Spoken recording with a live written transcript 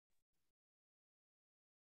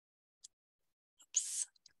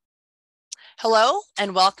Hello,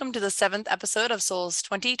 and welcome to the 7th episode of SOL's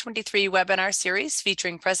 2023 webinar series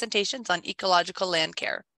featuring presentations on ecological land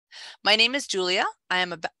care. My name is Julia. I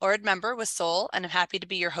am a board member with SOL and am happy to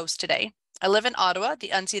be your host today. I live in Ottawa, the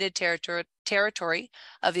unceded territory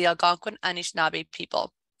of the Algonquin Anishinaabe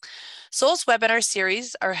people. SOL's webinar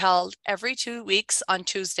series are held every 2 weeks on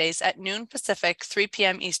Tuesdays at noon Pacific, 3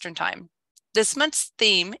 p.m. Eastern Time. This month's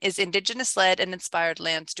theme is Indigenous-led and inspired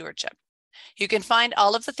land stewardship. You can find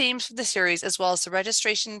all of the themes for the series as well as the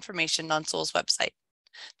registration information on SOL's website.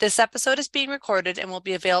 This episode is being recorded and will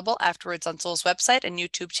be available afterwards on SOL's website and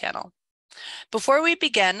YouTube channel. Before we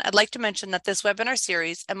begin, I'd like to mention that this webinar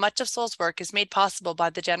series and much of SOL's work is made possible by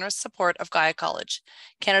the generous support of Gaia College,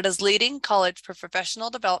 Canada's leading college for professional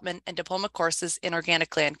development and diploma courses in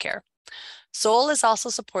organic land care. SOL is also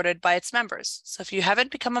supported by its members, so if you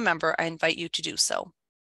haven't become a member, I invite you to do so.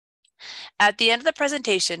 At the end of the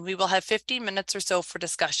presentation, we will have 15 minutes or so for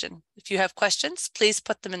discussion. If you have questions, please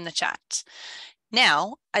put them in the chat.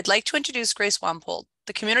 Now, I'd like to introduce Grace Wampold,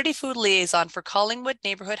 the Community Food Liaison for Collingwood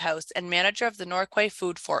Neighborhood House and manager of the Norquay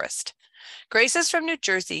Food Forest. Grace is from New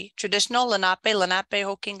Jersey, traditional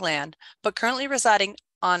Lenape-Hoking land, but currently residing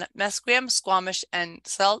on Musqueam, Squamish, and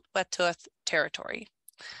Tsleil-Waututh territory.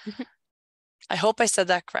 I hope I said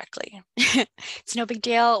that correctly. It's no big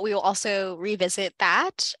deal. We will also revisit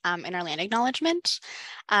that in our land acknowledgement.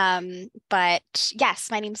 But yes,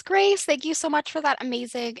 my name's Grace. Thank you so much for that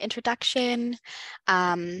amazing introduction.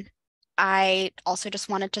 I also just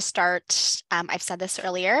wanted to start, I've said this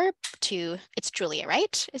earlier it's Julia,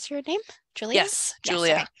 right? Is your name Julia? Yes,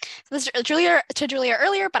 Julia. Yes, okay. So this is Julia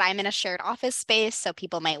earlier, but I'm in a shared office space, so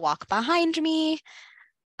people might walk behind me.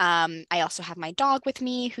 I also have my dog with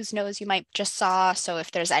me, whose nose you might just saw. So if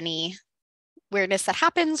there's any weirdness that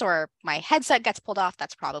happens or my headset gets pulled off,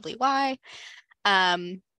 that's probably why.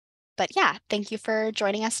 But yeah, thank you for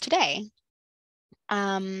joining us today.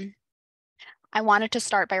 I wanted to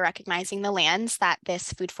start by recognizing the lands that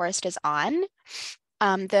this food forest is on.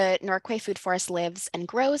 The Norquay Food Forest lives and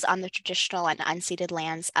grows on the traditional and unceded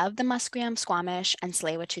lands of the Musqueam, Squamish, and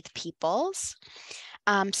Tsleil-Waututh peoples.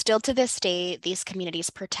 Still to this day, these communities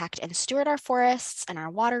protect and steward our forests and our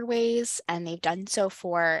waterways, and they've done so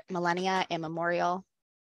for millennia immemorial.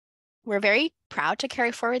 We're very proud to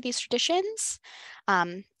carry forward these traditions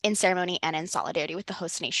in ceremony and in solidarity with the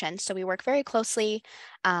host nation. So we work very closely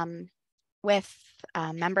with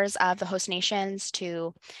members of the host nations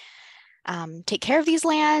to take care of these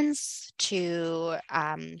lands, to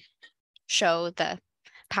show the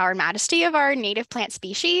power and majesty of our native plant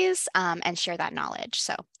species and share that knowledge.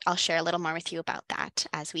 So I'll share a little more with you about that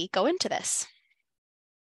as we go into this.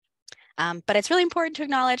 But it's really important to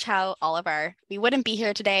acknowledge how we wouldn't be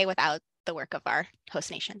here today without the work of our host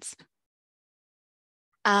nations.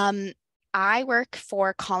 I work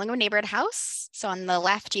for Collingwood Neighborhood House. So on the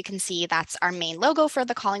left, you can see that's our main logo for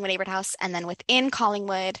the Collingwood Neighborhood House. And then within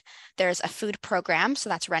Collingwood, there's a food program. So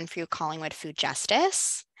that's Renfrew-Collingwood Food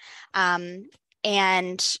Justice.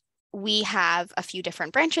 And we have a few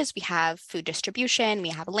different branches. We have food distribution, we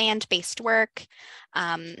have land-based work,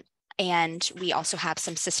 and we also have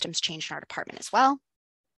some systems change in our department as well.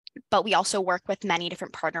 But we also work with many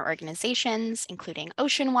different partner organizations, including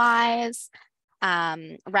Oceanwise,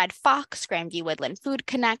 Red Fox, Grandview Woodland Food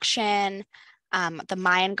Connection, the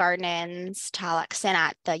Mayan Gardens, Talaksin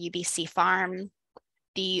at the UBC Farm,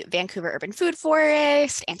 the Vancouver Urban Food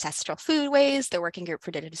Forest, Ancestral Foodways, the Working Group for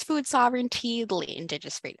Indigenous Food Sovereignty, the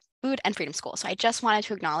Indigenous Food and Freedom School. So I just wanted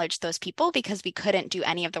to acknowledge those people because we couldn't do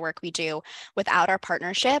any of the work we do without our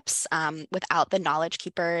partnerships, without the knowledge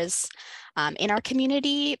keepers in our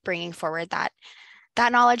community, bringing forward that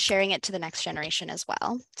knowledge, sharing it to the next generation as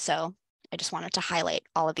well. So I just wanted to highlight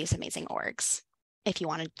all of these amazing orgs if you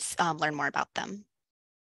want to learn more about them.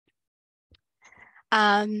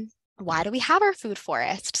 Why do we have our food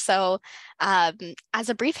forest? So as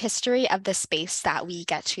a brief history of the space that we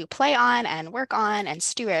get to play on and work on and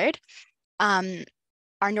steward, our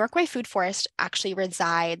Norquay Food Forest actually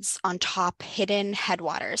resides on top hidden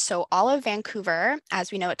headwaters. So all of Vancouver,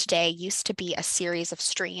 as we know it today, used to be a series of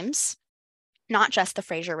streams, not just the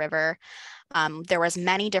Fraser River. There was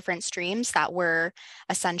many different streams that were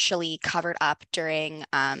essentially covered up during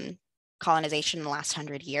colonization in the last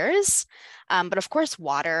 100 years. But of course,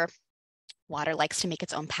 water likes to make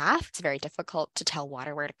its own path. It's very difficult to tell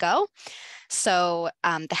water where to go. So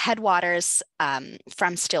the headwaters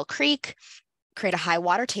from Still Creek create a high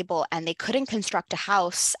water table, and they couldn't construct a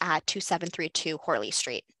house at 2732 Horley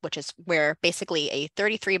Street, which is where basically a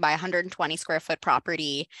 33 by 120 square foot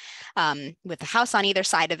property with a house on either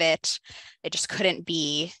side of it, it just couldn't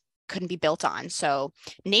be couldn't be built on. So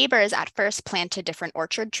neighbors at first planted different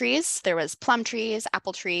orchard trees. There was plum trees,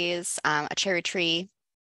 apple trees, a cherry tree,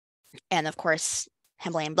 and of course,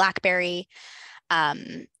 Himalayan blackberry.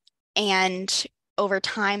 And over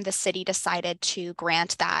time, the city decided to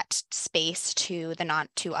grant that space to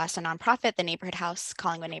us, a nonprofit, the Neighborhood House,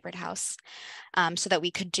 Collingwood Neighborhood House, so that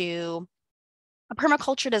we could do a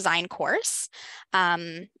permaculture design course.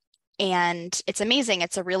 And it's amazing.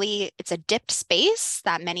 It's a dipped space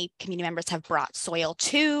that many community members have brought soil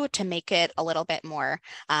to make it a little bit more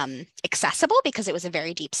accessible, because it was a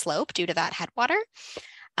very deep slope due to that headwater.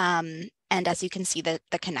 And as you can see, the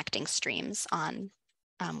connecting streams on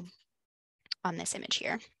this image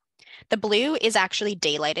here. The blue is actually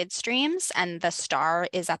daylighted streams, and the star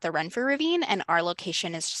is at the Renfrew Ravine, and our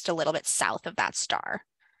location is just a little bit south of that star.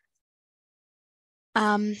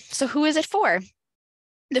 So who is it for?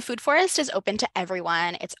 The food forest is open to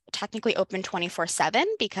everyone. It's technically open 24/7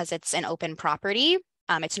 because it's an open property.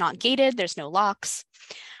 It's not gated, there's no locks.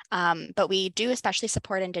 But we do especially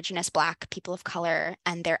support Indigenous Black people of color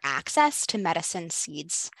and their access to medicine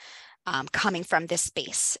seeds coming from this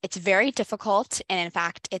space. It's very difficult, and in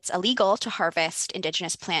fact, it's illegal to harvest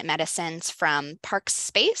Indigenous plant medicines from parks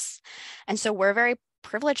space. And so we're very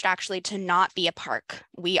privileged actually to not be a park.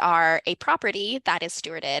 We are a property that is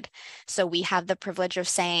stewarded. So we have the privilege of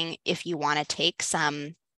saying, if you want to take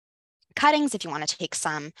some cuttings, if you want to take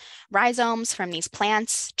some rhizomes from these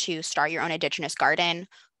plants to start your own Indigenous garden,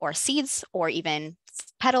 or seeds, or even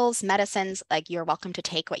petals, medicines, like, you're welcome to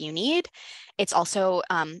take what you need. It's also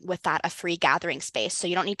with that a free gathering space. So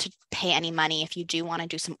you don't need to pay any money if you do want to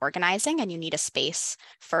do some organizing and you need a space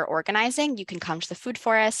for organizing. You can come to the food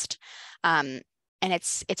forest. And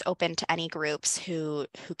it's open to any groups who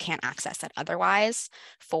can't access it otherwise,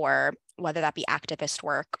 for whether that be activist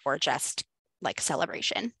work or just like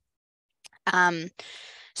celebration.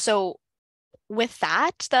 So with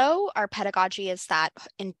that, though, our pedagogy is that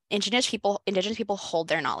Indigenous people hold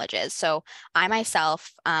their knowledges. So I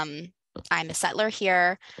myself, I'm a settler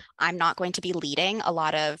here. I'm not going to be leading a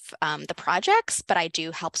lot of the projects, but I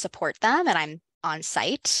do help support them, and I'm on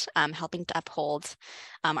site helping to uphold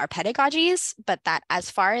our pedagogies. But that, as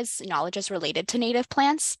far as knowledge is related to native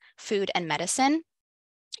plants, food, and medicine,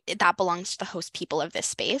 that belongs to the host people of this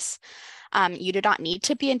space. You do not need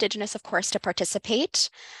to be Indigenous, of course, to participate,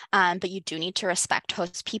 but you do need to respect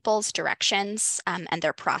host people's directions and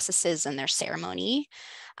their processes and their ceremony,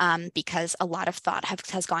 because a lot of thought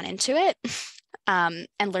has gone into it. And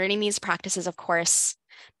learning these practices, of course,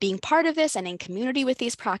 being part of this and in community with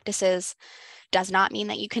these practices, does not mean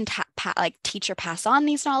that you can teach or pass on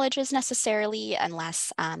these knowledges necessarily,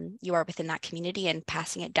 unless you are within that community and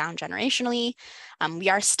passing it down generationally. We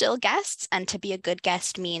are still guests, and to be a good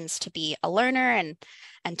guest means to be a learner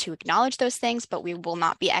and to acknowledge those things, but we will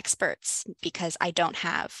not be experts, because I don't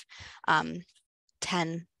have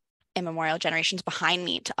 10 immemorial generations behind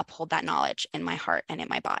me to uphold that knowledge in my heart and in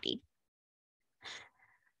my body.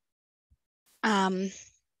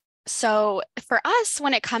 So for us,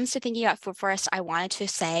 when it comes to thinking about food forest, I wanted to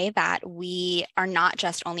say that we are not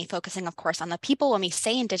just only focusing, of course, on the people. When we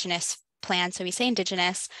say Indigenous plants, when we say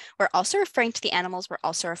Indigenous, we're also referring to the animals, we're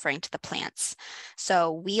also referring to the plants.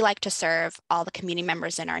 So we like to serve all the community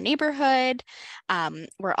members in our neighborhood.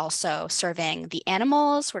 We're also serving the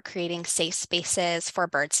animals. We're creating safe spaces for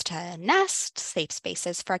birds to nest, safe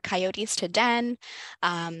spaces for coyotes to den,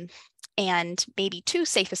 and maybe too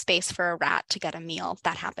safe a space for a rat to get a meal.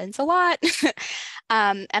 That happens a lot.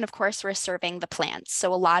 And of course, we're serving the plants.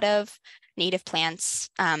 So a lot of native plants,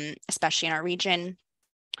 especially in our region,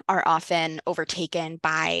 are often overtaken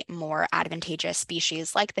by more advantageous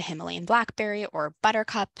species like the Himalayan blackberry or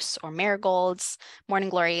buttercups or marigolds, morning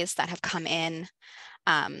glories that have come in.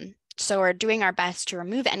 So we're doing our best to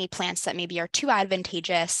remove any plants that maybe are too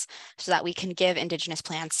advantageous, so that we can give Indigenous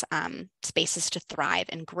plants spaces to thrive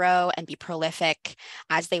and grow and be prolific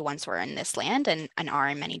as they once were in this land, and are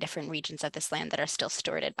in many different regions of this land that are still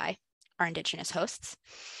stewarded by our Indigenous hosts.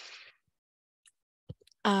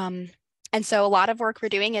 And so a lot of work we're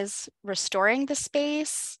doing is restoring the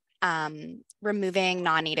space, removing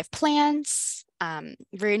non-native plants,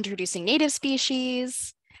 reintroducing native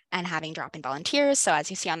species, and having drop-in volunteers. So as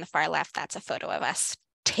you see on the far left, that's a photo of us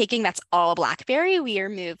that's all blackberry. We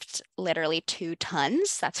removed literally 2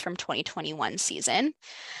 tons. That's from 2021 season.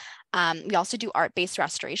 We also do art-based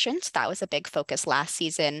restorations. That was a big focus last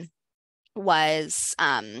season, was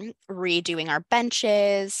redoing our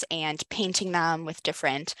benches and painting them with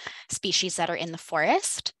different species that are in the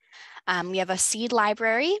forest. We have a seed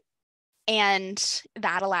library And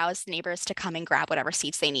that allows neighbors to come and grab whatever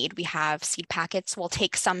seeds they need. We have seed packets. We'll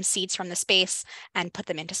take some seeds from the space and put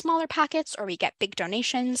them into smaller packets, or we get big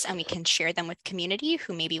donations and we can share them with community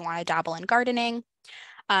who maybe want to dabble in gardening.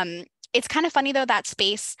 It's kind of funny though, that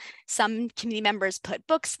space, some community members put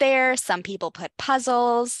books there, some people put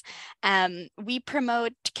puzzles. We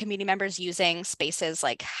promote community members using spaces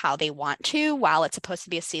like how they want to. While it's supposed to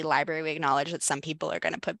be a seed library, we acknowledge that some people are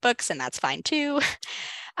going to put books, and that's fine too.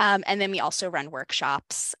 And then we also run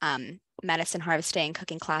workshops, medicine harvesting,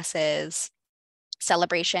 cooking classes,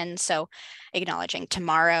 celebrations. So acknowledging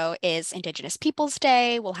tomorrow is Indigenous Peoples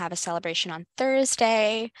Day. We'll have a celebration on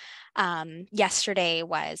Thursday. Yesterday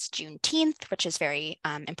was Juneteenth, which is very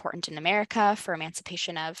important in America for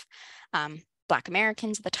emancipation of Black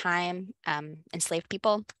Americans at the time, enslaved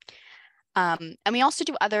people. And we also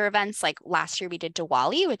do other events, like last year we did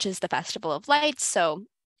Diwali, which is the Festival of Lights. So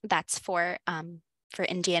that's for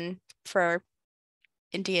Indian from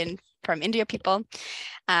India people,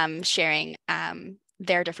 sharing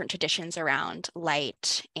their different traditions around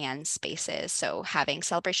light and spaces. So having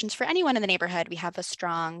celebrations for anyone in the neighborhood. We have a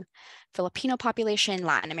strong Filipino population,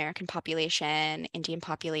 Latin American population, Indian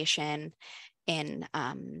population in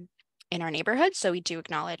our neighborhood. So we do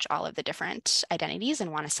acknowledge all of the different identities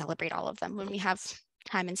and want to celebrate all of them when we have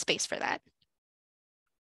time and space for that.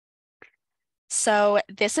 So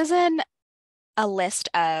this is a list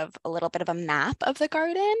of a little bit of a map of the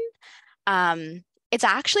garden. It's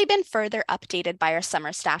actually been further updated by our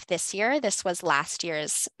summer staff this year. This was last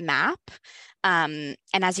year's map. And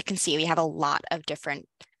as you can see, we have a lot of different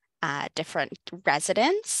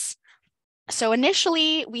residents. So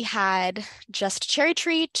initially we had just a cherry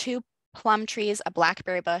tree, 2 plum trees, a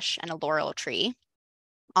blackberry bush, and a laurel tree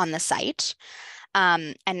on the site.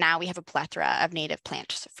 And now we have a plethora of native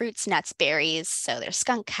plants, fruits, nuts, berries. So there's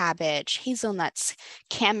skunk cabbage, hazelnuts,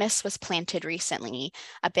 camas was planted recently,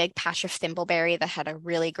 a big patch of thimbleberry that had a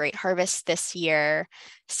really great harvest this year,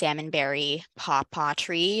 salmonberry, pawpaw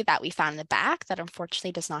tree that we found in the back that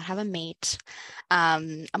unfortunately does not have a mate,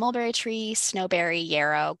 a mulberry tree, snowberry,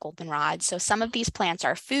 yarrow, goldenrod. So some of these plants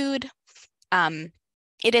are food.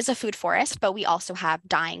 It is a food forest, but we also have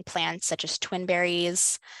dying plants such as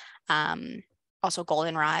twinberries. Also,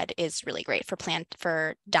 goldenrod is really great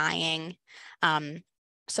for dyeing.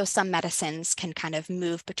 So some medicines can kind of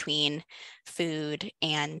move between food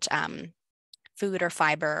and food or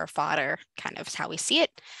fiber or fodder, kind of is how we see it.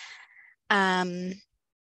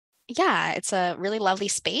 Yeah, it's a really lovely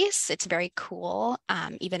space. It's very cool,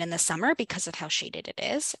 even in the summer because of how shaded it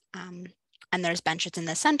is. And there's benches in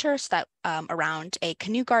the center so that around a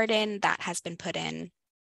canoe garden that has been put in.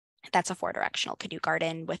 That's a 4-directional canoe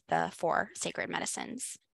garden with the 4 sacred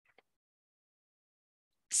medicines.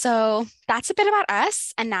 So that's a bit about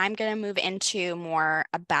us. And now I'm going to move into more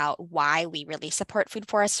about why we really support food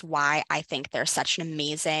forests, why I think they're such an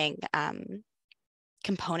amazing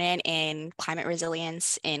component in climate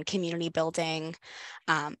resilience, in community building,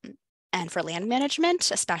 and for land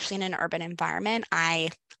management, especially in an urban environment. I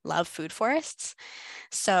love food forests.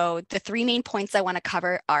 So the 3 main points I want to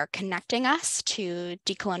cover are connecting us to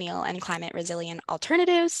decolonial and climate resilient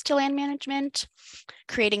alternatives to land management,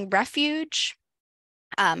 creating refuge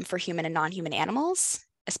for human and non-human animals,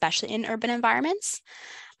 especially in urban environments,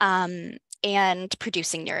 and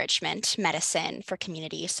producing nourishment, medicine for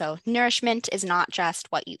community. So nourishment is not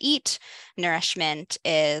just what you eat. Nourishment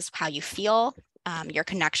is how you feel, your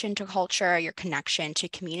connection to culture, your connection to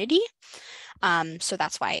community. So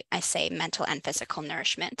that's why I say mental and physical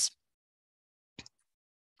nourishment.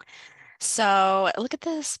 So look at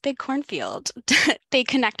this big cornfield. They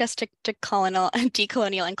connect us to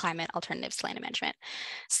decolonial and climate alternatives to land management.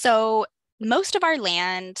 So most of our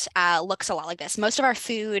land looks a lot like this. Most of our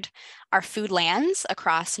food lands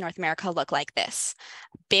across North America look like this.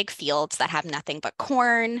 Big fields that have nothing but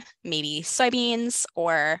corn, maybe soybeans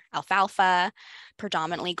or alfalfa,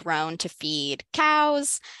 predominantly grown to feed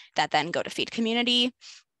cows that then go to feed community.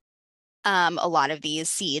 A lot of these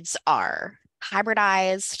seeds are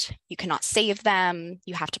hybridized. You cannot save them.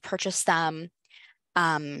 You have to purchase them.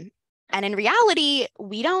 And in reality,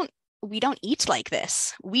 we don't eat like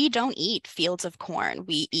this. We don't eat fields of corn.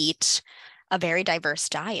 We eat a very diverse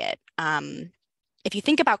diet. If you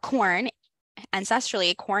think about corn,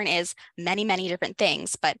 ancestrally, corn is many, many different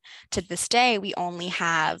things, but to this day, we only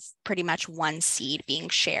have pretty much one seed being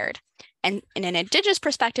shared. And in an indigenous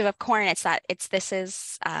perspective of corn,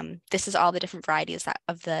 this is all the different varieties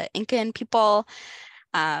of the Incan people.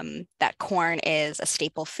 That corn is a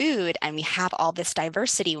staple food, and we have all this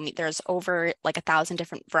diversity. There's over like 1,000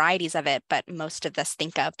 different varieties of it, but most of us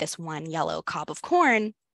think of this one yellow cob of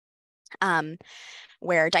corn.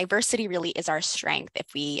 where diversity really is our strength. If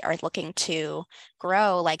we are looking to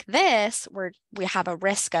grow like this, we have a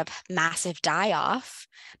risk of massive die-off.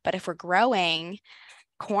 But if we're growing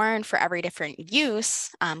corn for every different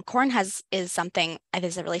use, corn is something that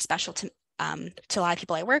is really special to a lot of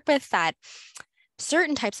people I work with, that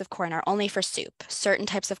certain types of corn are only for soup. Certain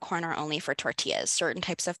types of corn are only for tortillas. Certain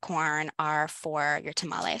types of corn are for your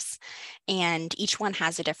tamales. And each one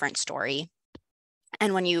has a different story.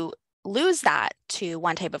 And when you lose that to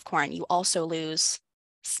one type of corn, you also lose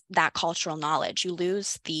that cultural knowledge. You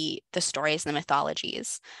lose the stories and the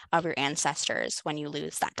mythologies of your ancestors when you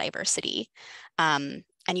lose that diversity. And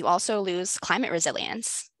you also lose climate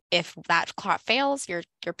resilience. If that crop fails, you're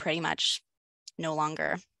pretty much no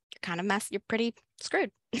longer, you're pretty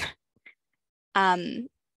screwed. And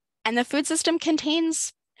the food system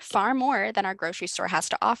contains far more than our grocery store has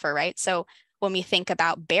to offer, right? So when we think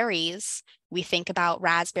about berries, we think about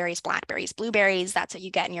raspberries, blackberries, blueberries. That's what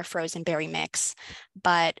you get in your frozen berry mix.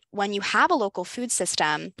 But when you have a local food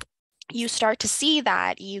system, you start to see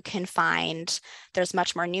that you can find there's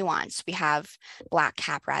much more nuance. We have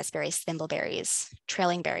black-cap raspberries, thimbleberries,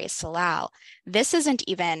 trailing berries, salal. This isn't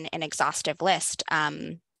even an exhaustive list.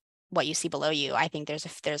 What you see below you, I think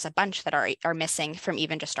there's a bunch that are missing from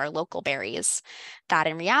even just our local berries, that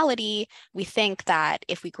in reality, we think that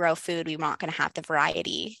if we grow food, we're not going to have the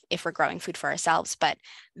variety if we're growing food for ourselves. But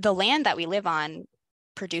the land that we live on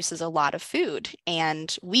produces a lot of food,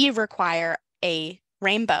 and we require a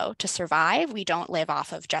rainbow to survive. We don't live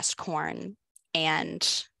off of just corn and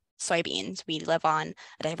soybeans. We live on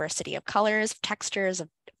a diversity of colors, textures, of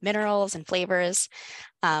minerals and flavors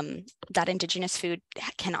that Indigenous food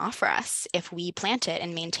can offer us if we plant it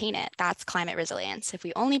and maintain it. That's climate resilience. If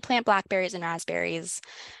we only plant blackberries and raspberries,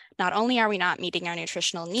 not only are we not meeting our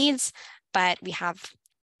nutritional needs, but we have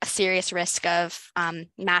a serious risk of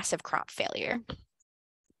massive crop failure.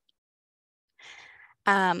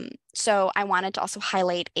 So I wanted to also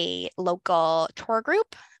highlight a local tour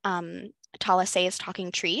group, Talisay's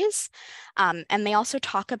Talking Trees, and they also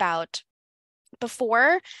talk about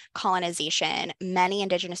before colonization, many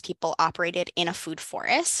Indigenous people operated in a food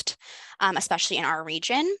forest, especially in our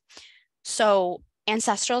region. So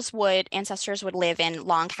ancestors would live in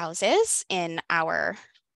long houses in our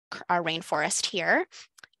rainforest here.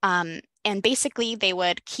 And basically they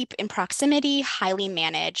would keep in proximity highly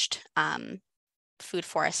managed food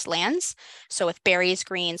forest lands. So with berries,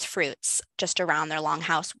 greens, fruits, just around their long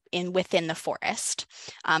house within the forest,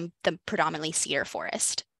 the predominantly cedar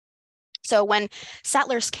forest. So when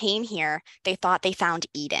settlers came here, they thought they found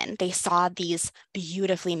Eden. They saw these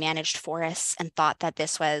beautifully managed forests and thought that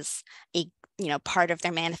this was a part of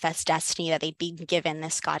their manifest destiny, that they'd be given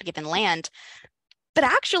this God-given land. But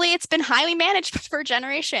actually, it's been highly managed for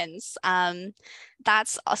generations.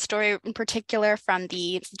 That's a story in particular from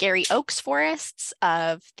the Gary Oaks forests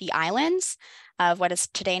of the islands of what is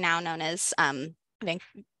today now known as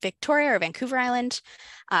Victoria or Vancouver Island,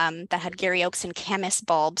 that had Gary Oaks and camas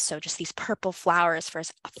bulbs, so just these purple flowers for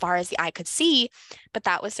as far as the eye could see. But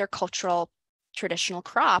that was their cultural traditional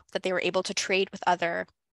crop that they were able to trade with other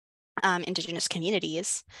Indigenous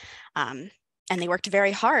communities. And they worked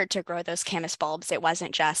very hard to grow those camas bulbs. It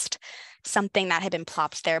wasn't just something that had been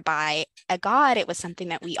plopped there by a god. It was something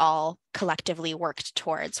that we all collectively worked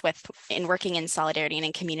towards in working in solidarity and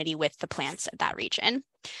in community with the plants of that region.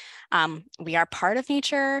 We are part of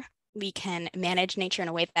nature. We can manage nature in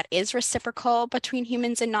a way that is reciprocal between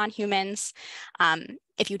humans and non-humans.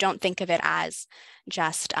 If you don't think of it as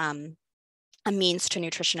just a means to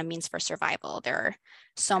nutrition, a means for survival. There are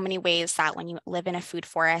so many ways that when you live in a food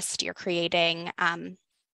forest, you're creating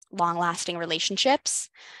long-lasting relationships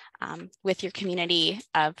with your community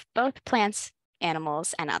of both plants,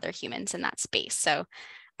 animals, and other humans in that space. So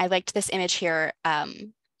I liked this image here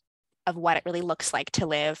of what it really looks like to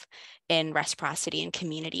live in reciprocity and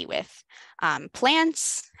community with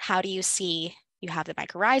plants. How do you see? You have the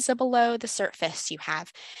mycorrhiza below the surface. You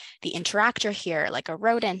have the interactor here, like a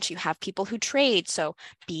rodent. You have people who trade. So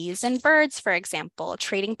bees and birds, for example,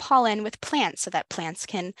 trading pollen with plants so that plants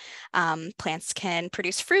can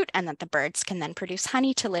produce fruit and that the birds can then produce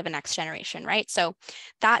honey to live a next generation, right? So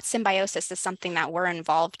that symbiosis is something that we're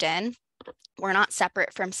involved in. We're not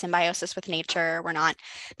separate from symbiosis with nature. We're not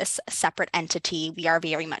this separate entity. We are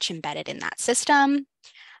very much embedded in that system.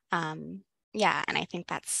 Yeah, and I think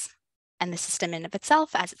and the system in of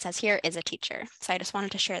itself, as it says here, is a teacher. So I just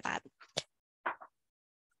wanted to share that.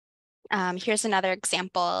 Here's another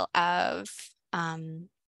example of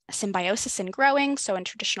symbiosis in growing. So in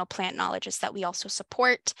traditional plant knowledges that we also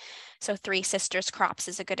support. So Three Sisters crops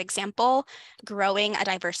is a good example. Growing a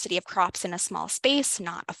diversity of crops in a small space,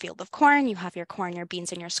 not a field of corn. You have your corn, your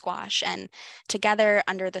beans, and your squash. And together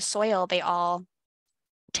under the soil, they all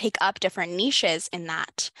take up different niches in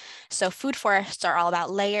that. So food forests are all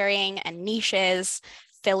about layering and niches,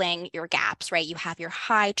 filling your gaps, right? You have your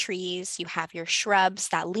high trees, you have your shrubs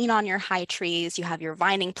that lean on your high trees, you have your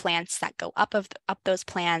vining plants that go up those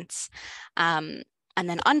plants. And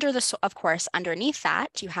then of course, underneath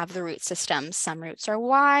that, you have the root systems. Some roots are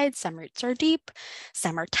wide, some roots are deep,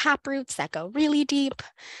 some are tap roots that go really deep.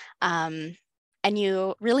 And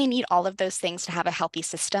you really need all of those things to have a healthy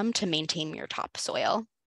system to maintain your topsoil.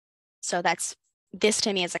 So this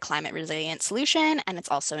to me is a climate resilient solution, and it's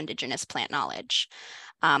also Indigenous plant knowledge.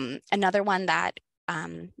 Another one that,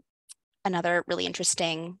 another really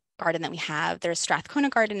interesting garden that we have, there's Strathcona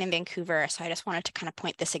Garden in Vancouver. So I just wanted to kind of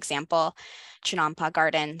point this example. Chinampa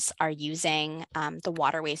gardens are using the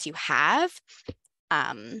waterways you have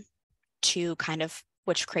to kind of,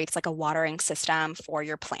 which creates like a watering system for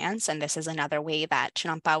your plants. And this is another way that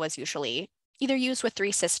Chinampa was usually either used with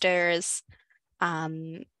Three Sisters,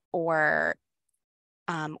 or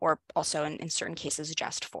also in certain cases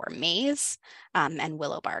just for maize and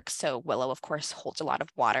willow bark. So willow, of course, holds a lot of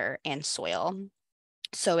water and soil.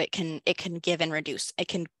 So it can give and reduce. It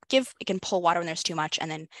can pull water when there's too much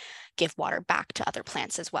and then give water back to other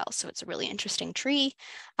plants as well. So it's a really interesting tree.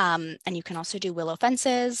 And you can also do willow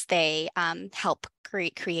fences. They help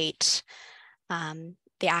create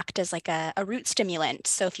they act as like a root stimulant.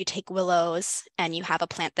 So if you take willows and you have a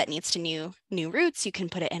plant that needs to new roots, you can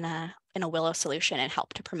put it in a willow solution and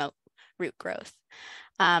help to promote root growth.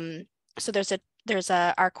 So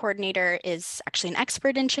our coordinator is actually an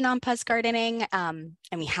expert in Chinampas gardening, and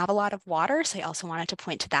we have a lot of water. So I also wanted to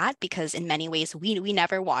point to that because in many ways we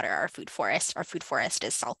never water our food forest. Our food forest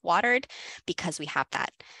is self-watered because we have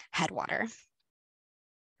that headwater.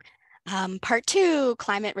 Part 2,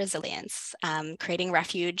 climate resilience, creating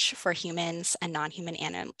refuge for humans and non-human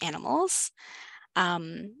animals.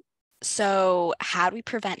 So how do we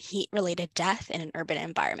prevent heat-related death in an urban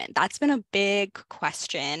environment? That's been a big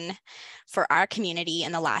question for our community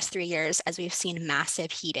in the last 3 years as we've seen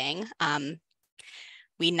massive heating.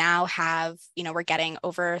 We now have, we're getting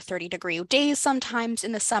over 30-degree days sometimes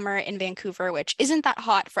in the summer in Vancouver, which isn't that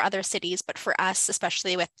hot for other cities, but for us,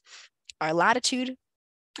 especially with our latitude,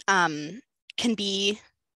 can be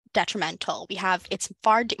detrimental. It's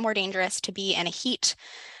far more dangerous to be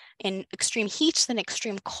in extreme heat than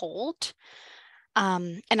extreme cold.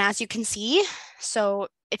 And as you can see, so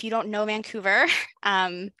if you don't know Vancouver,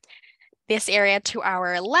 this area to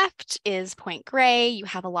our left is Point Grey. You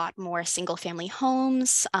have a lot more single family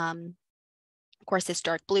homes. Of course, this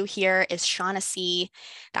dark blue here is Shaughnessy.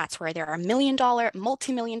 That's where there are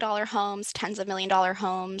multi-million-dollar homes, tens of million-dollar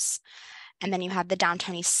homes. And then you have the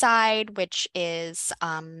downtown east side, which is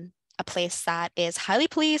a place that is highly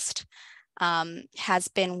policed, has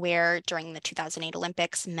been where during the 2008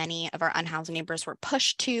 Olympics, many of our unhoused neighbors were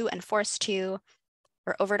pushed to and forced to,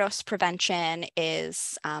 where overdose prevention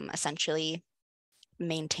is essentially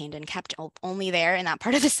maintained and kept only there in that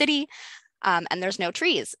part of the city. And there's no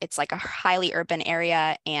trees. It's like a highly urban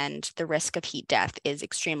area, and the risk of heat death is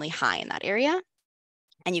extremely high in that area.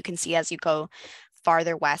 And you can see as you go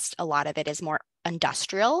farther west, a lot of it is more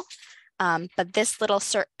industrial. But this little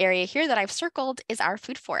area here that I've circled is our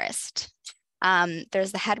food forest.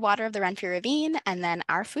 There's the headwater of the Renfrew Ravine, and then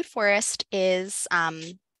our food forest is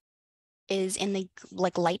in the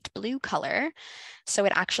light blue color. So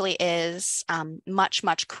it actually is much,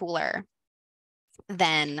 much cooler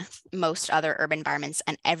than most other urban environments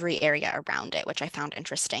and every area around it, which I found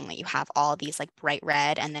interesting that you have all these like bright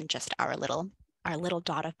red and then just our little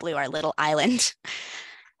dot of blue, our little island.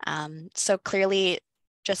 So clearly,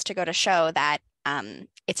 just to go to show that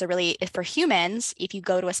for humans, if you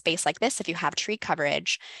go to a space like this, if you have tree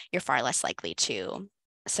coverage, you're far less likely to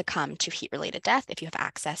succumb to heat-related death if you have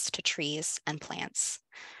access to trees and plants.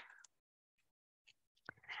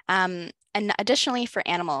 And additionally, for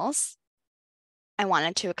animals, I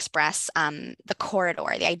wanted to express the corridor,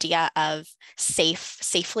 the idea of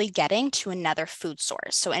safely getting to another food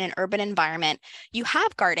source. So in an urban environment, you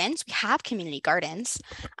have gardens, we have community gardens,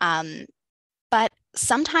 but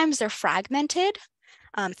sometimes they're fragmented.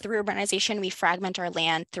 Through urbanization, we fragment our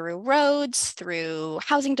land through roads, through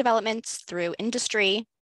housing developments, through industry,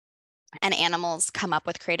 and animals come up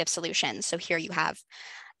with creative solutions. So here you have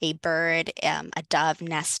a bird, a dove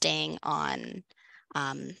nesting on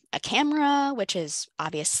a camera, which is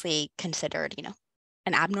obviously considered,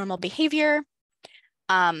 an abnormal behavior.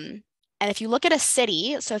 And And if you look at a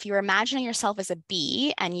city, so if you were imagining yourself as a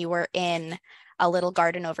bee and you were in a little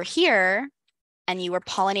garden over here and you were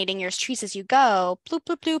pollinating your trees as you go, bloop,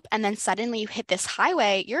 bloop, bloop, and then suddenly you hit this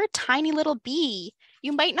highway, you're a tiny little bee.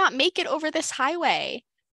 You might not make it over this highway.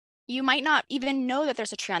 You might not even know that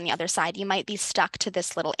there's a tree on the other side. You might be stuck to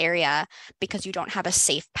this little area because you don't have a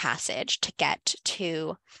safe passage to get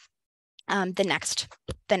to the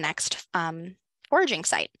next foraging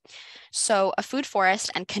site. So a food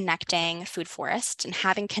forest and connecting food forests and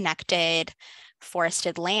having connected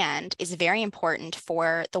forested land is very important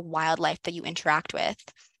for the wildlife that you interact with.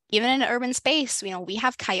 Even in an urban space, we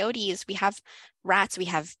have coyotes, we have rats, we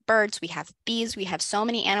have birds, we have bees, we have so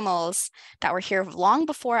many animals that were here long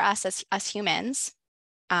before us as humans,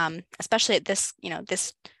 especially at this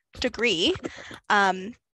degree,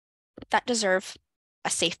 that deserve a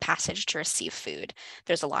safe passage to receive food.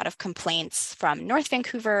 There's a lot of complaints from North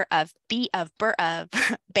Vancouver of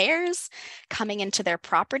bears coming into their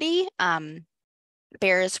property,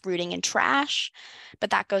 bears rooting in trash, but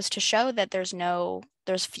that goes to show that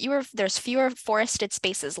there's fewer forested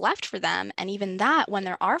spaces left for them. And even that, when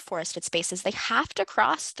there are forested spaces, they have to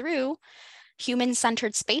cross through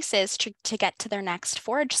human-centered spaces to get to their next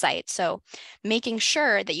forage site. So making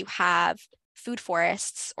sure that you have food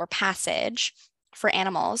forests or passage for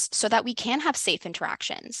animals so that we can have safe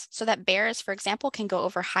interactions, so that bears, for example, can go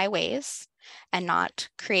over highways and not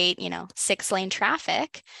create, 6-lane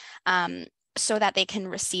traffic, so that they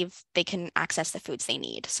can access the foods they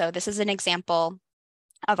need. So this is an example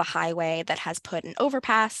of a highway that has put an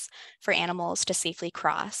overpass for animals to safely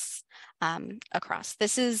cross across.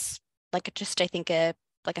 This is I think a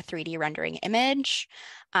 3D rendering image.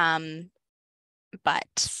 But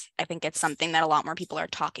I think it's something that a lot more people are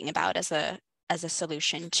talking about as a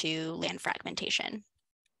solution to land fragmentation.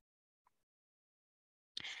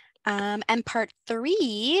 And part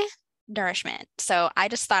 3, nourishment. So I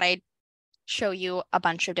just thought I'd show you a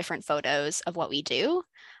bunch of different photos of what we do.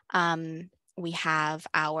 We have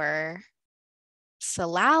our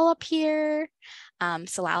salal up here,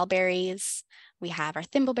 salal berries. We have our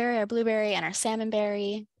thimbleberry, our blueberry, and our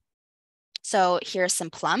salmonberry. So here are some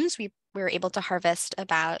plums. We were able to harvest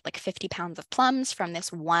about 50 pounds of plums from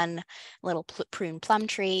this one little prune plum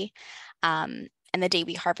tree. And the day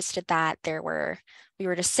we harvested that, we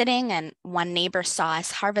were just sitting and one neighbor saw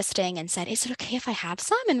us harvesting and said, "Is it okay if I have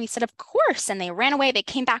some?" And we said, "Of course." And they ran away. They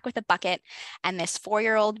came back with a bucket, and this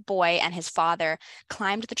 4-year-old boy and his father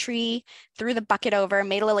climbed the tree, threw the bucket over,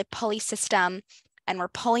 made a little pulley system, and were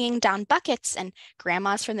pulling down buckets, and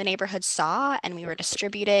grandmas from the neighborhood saw, and we were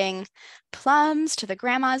distributing plums to the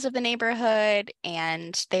grandmas of the neighborhood,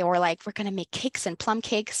 and they were like, "We're going to make cakes and plum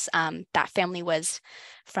cakes." That family was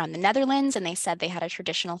from the Netherlands, and they said they had a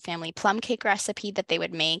traditional family plum cake recipe that they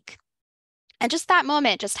would make. And just that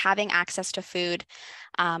moment, just having access to food,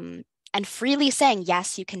 and freely saying,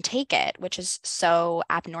 yes, you can take it, which is so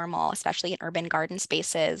abnormal, especially in urban garden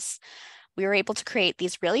spaces. We were able to create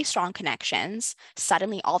these really strong connections.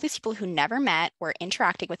 Suddenly, all these people who never met were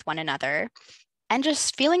interacting with one another and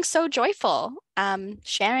just feeling so joyful,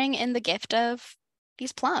 sharing in the gift of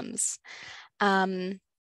these plums.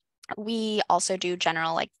 We also do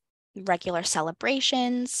general regular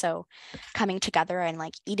celebrations. So coming together and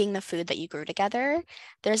eating the food that you grew together.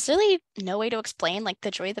 There's really no way to explain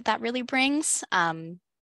the joy that really brings,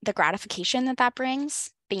 the gratification that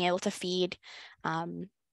brings, being able to feed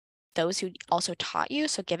those who also taught you.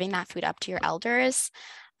 So giving that food up to your elders.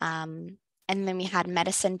 And then we had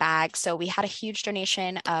medicine bags. So we had a huge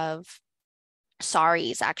donation of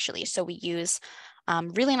saris actually. So we use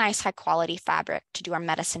really nice high quality fabric to do our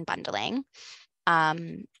medicine bundling,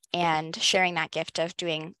 and sharing that gift of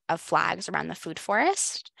flags around the food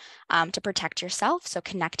forest to protect yourself. So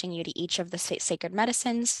connecting you to each of the sacred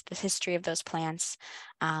medicines, the history of those plants,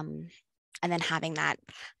 and then having that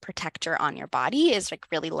protector on your body is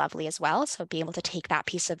really lovely as well. So being able to take that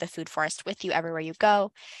piece of the food forest with you everywhere you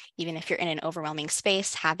go, even if you're in an overwhelming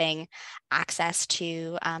space, having access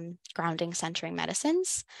to grounding, centering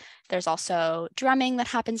medicines. There's also drumming that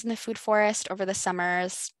happens in the food forest over the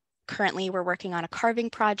summers. Currently, we're working on a carving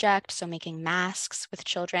project, so making masks with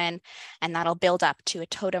children, and that'll build up to a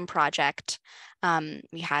totem project.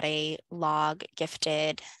 We had a log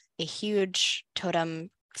gifted, a huge totem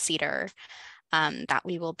cedar that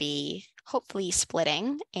we will be hopefully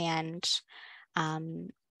splitting, and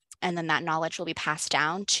then that knowledge will be passed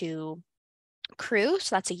down to crew.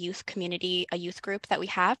 So that's a youth community, a youth group that we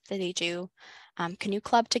have that they do canoe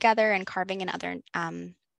club together and carving and other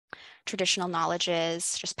traditional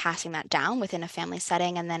knowledges, just passing that down within a family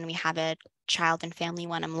setting. And then we have a child and family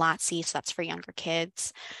one, Mlatsi, so that's for younger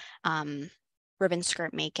kids. ribbon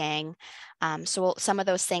skirt making. So some of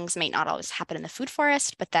those things may not always happen in the food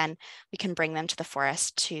forest, but then we can bring them to the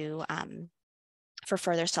forest to for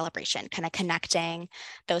further celebration, kind of connecting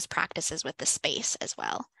those practices with the space as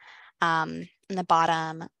well. In the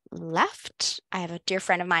bottom left, I have a dear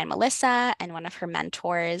friend of mine, Melissa, and one of her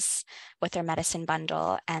mentors with their medicine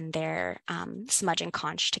bundle, and they're smudging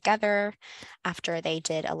conch together after they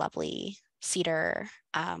did a lovely cedar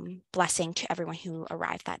blessing to everyone who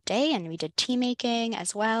arrived that day. And we did tea making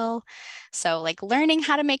as well. So like learning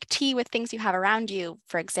how to make tea with things you have around you.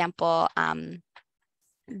 For example,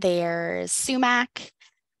 there's sumac,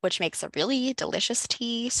 which makes a really delicious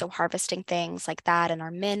tea. So harvesting things like that and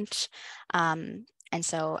our mint. And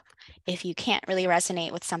so if you can't really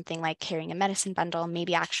resonate with something like carrying a medicine bundle,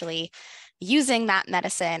 maybe actually using that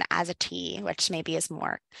medicine as a tea, which maybe is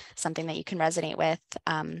more something that you can resonate with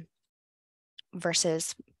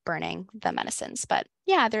versus burning the medicines. But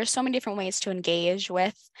yeah, there's so many different ways to engage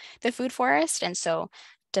with the food forest. And so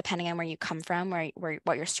depending on where you come from, where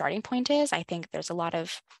what your starting point is, I think there's a lot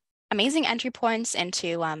of amazing entry points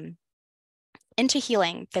into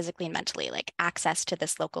healing physically and mentally, like access to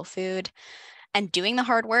this local food and doing the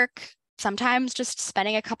hard work. Sometimes just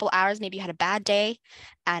spending a couple hours, maybe you had a bad day,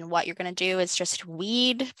 and what you're going to do is just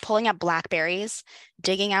weed, pulling up blackberries,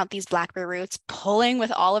 digging out these blackberry roots, pulling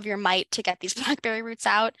with all of your might to get these blackberry roots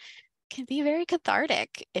out can be very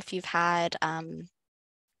cathartic if you've had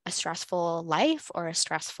a stressful life or a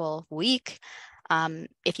stressful week.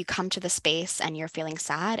 If you come to the space and you're feeling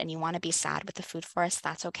sad and you want to be sad with the food forest,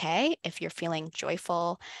 that's okay. If you're feeling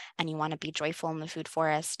joyful and you want to be joyful in the food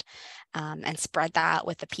forest and spread that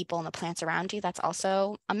with the people and the plants around you, that's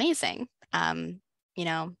also amazing. You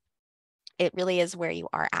know, it really is where you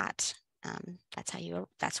are at. That's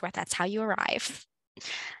how you arrive.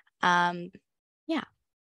 Yeah.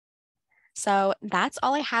 So that's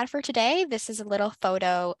all I had for today. This is a little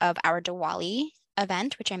photo of our Diwali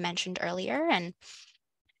event, which I mentioned earlier, and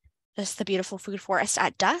just the beautiful food forest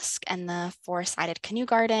at dusk and the forest-sided canoe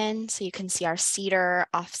garden. So you can see our cedar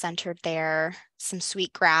off-centered there, some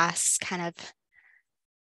sweet grass kind of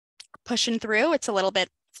pushing through. It's a little bit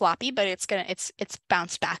floppy, but it's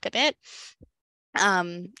bounced back a bit.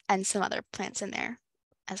 And some other plants in there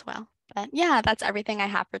as well. But yeah, that's everything I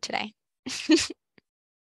have for today.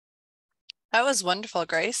 That was wonderful,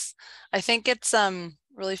 Grace. I think it's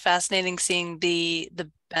really fascinating seeing the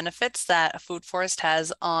benefits that a food forest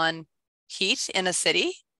has on heat in a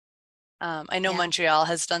city. I know Montreal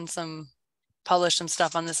has published some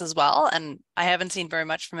stuff on this as well, and I haven't seen very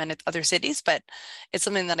much from any other cities, but it's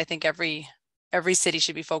something that I think every city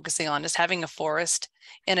should be focusing on, is having a forest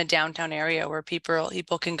in a downtown area where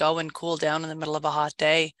people can go and cool down in the middle of a hot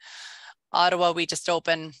day. Ottawa, we just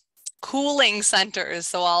open cooling centers,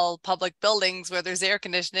 so all public buildings where there's air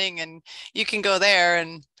conditioning, and you can go there,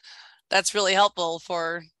 and that's really helpful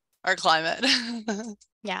for our climate.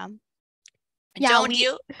 Yeah. Don't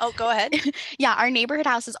you? Oh, go ahead. Yeah, our neighborhood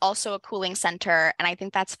house is also a cooling center, and I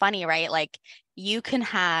think that's funny, right? Like you can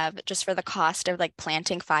have, just for the cost of like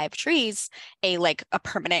planting 5 trees, a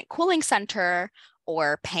permanent cooling center,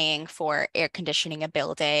 or paying for air conditioning a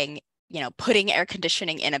building, putting air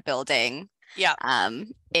conditioning in a building. Yeah.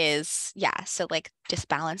 So like just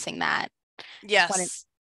balancing that. Yes.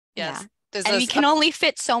 Yes. Yeah. And we can only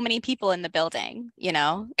fit so many people in the building,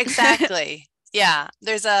 Exactly. Yeah.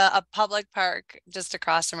 There's a public park just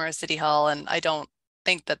across from our city hall, and I don't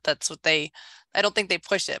think that's what I don't think they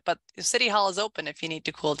push it, but City Hall is open if you need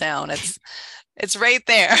to cool down. It's right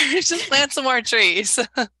there. Just plant some more trees.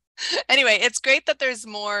 Anyway, it's great that there's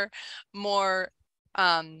more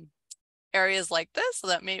areas like this, so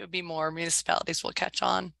that maybe more municipalities will catch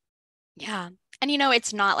on. Yeah. And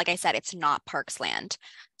it's not, like I said, it's not parks land.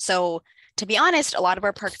 So to be honest, a lot of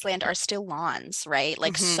our parks land are still lawns, right?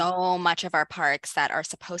 Like so much of our parks that are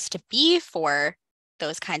supposed to be for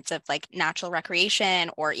those kinds of like natural recreation,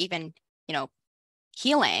 or even,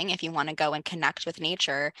 healing, if you want to go and connect with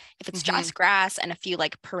nature, if it's just grass and a few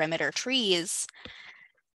like perimeter trees,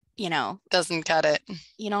 doesn't cut it.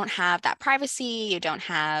 You don't have that privacy. You don't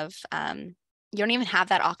even have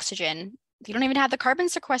that oxygen. You don't even have the carbon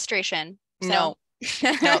sequestration. So.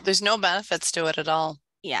 No, there's no benefits to it at all.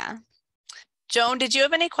 Yeah. Joan, did you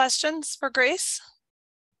have any questions for Grace?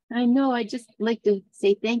 I know. I just like to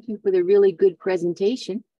say thank you for the really good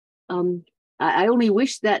presentation. I only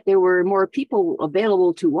wish that there were more people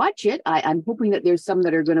available to watch it. I'm hoping that there's some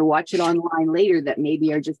that are going to watch it online later that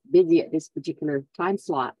maybe are just busy at this particular time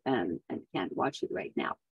slot and can't watch it right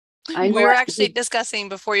now. We were actually discussing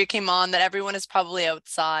before you came on that everyone is probably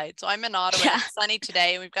outside. So I'm in Ottawa. Yeah. It's sunny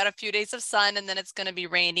today. We've got a few days of sun, and then it's going to be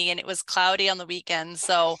rainy, and it was cloudy on the weekend.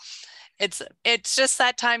 So It's just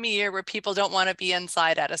that time of year where people don't want to be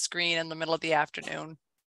inside at a screen in the middle of the afternoon.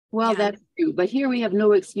 Well, Yeah. that's true. But here we have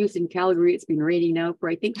no excuse in Calgary. It's been raining now for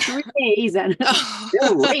I think 3 days, and it's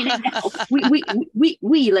still raining now.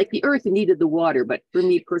 We like the earth needed the water, but for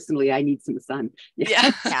me personally, I need some sun.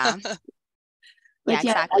 Yeah. Yeah. But Yeah,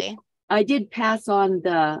 exactly. I did pass on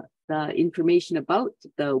the information about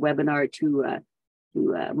the webinar to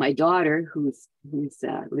my daughter, who's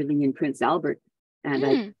living in Prince Albert, and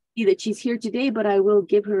I see that she's here today. But I will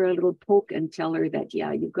give her a little poke and tell her that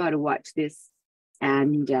you've got to watch this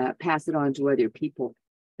and pass it on to other people,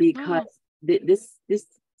 because this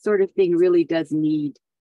sort of thing really does need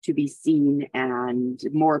to be seen, and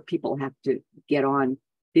more people have to get on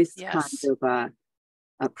this kind of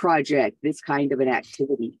a project, this kind of an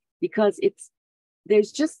activity, because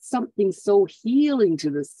there's just something so healing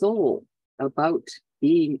to the soul about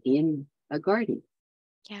being in a garden.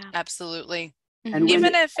 Yeah, absolutely. And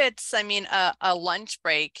even if it's, I mean, a lunch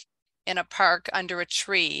break in a park under a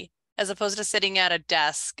tree, as opposed to sitting at a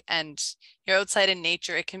desk and you're outside in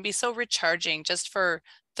nature, it can be so recharging just for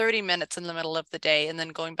 30 minutes in the middle of the day and then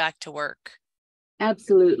going back to work.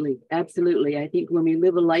 Absolutely. Absolutely. I think when we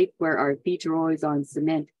live a life where our feet are always on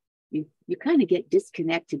cement, you kind of get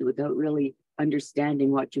disconnected without really understanding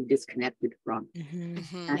what you've disconnected from. And,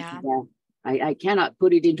 yeah. I cannot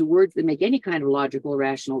put it into words that make any kind of logical,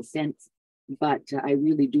 rational sense, but I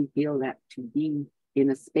really do feel that to be in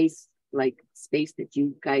a space that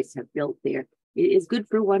you guys have built there, it is good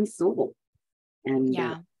for one's soul, and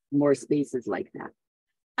more spaces like that.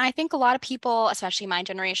 I think a lot of people, especially my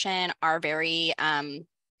generation, are very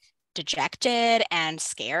dejected and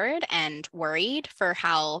scared and worried for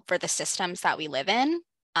the systems that we live in,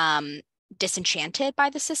 disenchanted by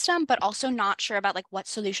the system, but also not sure about like what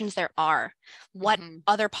solutions there are, what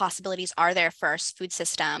other possibilities are there for our food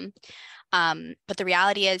system. But the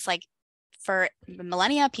reality is, like, for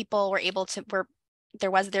millennia, people were able to,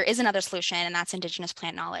 there is another solution, and that's Indigenous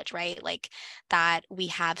plant knowledge, right? Like, that we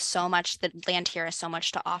have so much, the land here has so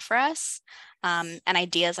much to offer us, and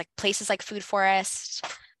ideas like places like Food Forest,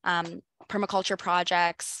 permaculture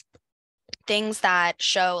projects, things that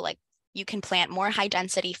show like you can plant more high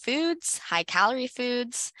density foods, high calorie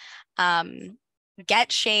foods,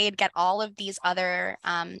 get shade, get all of these other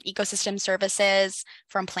ecosystem services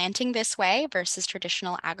from planting this way versus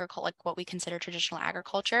traditional agriculture, like what we consider traditional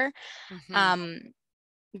agriculture.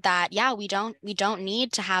 That we don't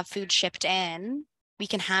need to have food shipped in. We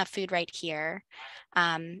can have food right here.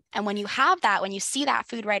 And when you have that, when you see that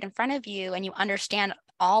food right in front of you and you understand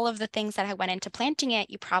all of the things that went into planting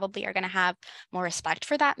it, you probably are going to have more respect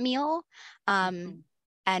for that meal,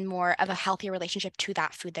 and more of a healthier relationship to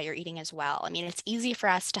that food that you're eating as well. I mean, it's easy for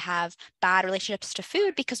us to have bad relationships to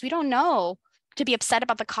food because we don't know, to be upset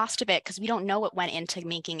about the cost of it because we don't know what went into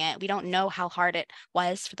making it. We don't know how hard it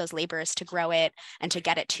was for those laborers to grow it and to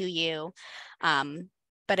get it to you.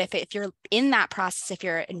 But if you're in that process, if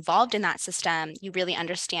you're involved in that system, you really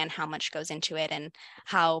understand how much goes into it and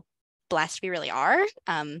how blessed we really are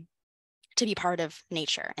to be part of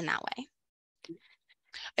nature in that way.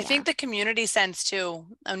 I think the community sense too,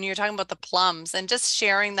 when you're talking about the plums and just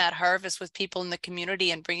sharing that harvest with people in the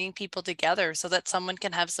community and bringing people together so that someone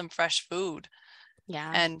can have some fresh food.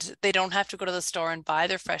 And they don't have to go to the store and buy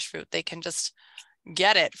their fresh fruit. They can just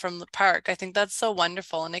get it from the park. I think that's so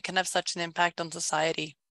wonderful, and it can have such an impact on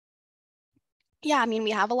society. Yeah, I mean,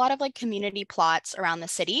 we have a lot of like community plots around the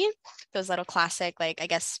city, those little classic, like, I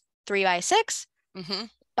guess 3x6.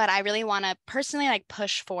 But I really want to personally like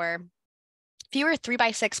push for fewer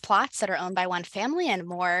 3x6 plots that are owned by one family and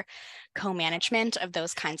more co-management of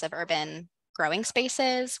those kinds of urban growing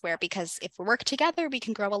spaces, where, because if we work together, we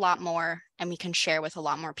can grow a lot more and we can share with a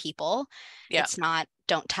lot more people. It's not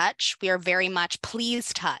don't touch. We are very much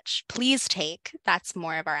please touch, please take. That's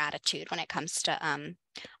more of our attitude when it comes to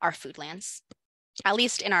our foodlands, at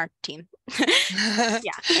least in our team. Good.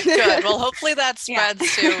 Well, hopefully that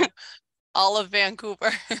spreads to all of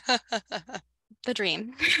Vancouver. The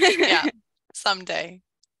dream. Someday.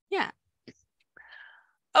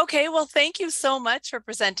 Okay, well, thank you so much for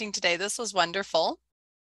presenting today. This was wonderful.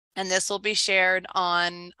 And this will be shared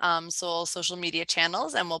on Soul social media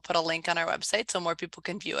channels, and we'll put a link on our website so more people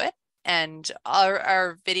can view it. And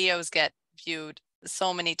our videos get viewed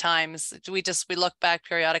so many times. We look back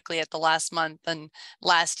periodically at the last month and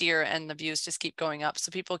last year, and the views just keep going up.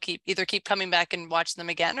 So people either keep coming back and watching them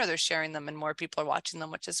again, or they're sharing them and more people are watching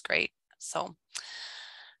them, which is great.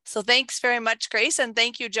 So thanks very much, Grace. And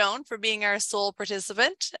thank you, Joan, for being our Soul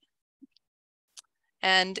participant.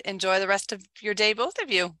 And enjoy the rest of your day, both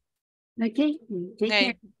of you. Okay. Take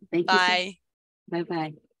care. Thank you. Bye.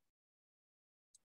 Bye-bye.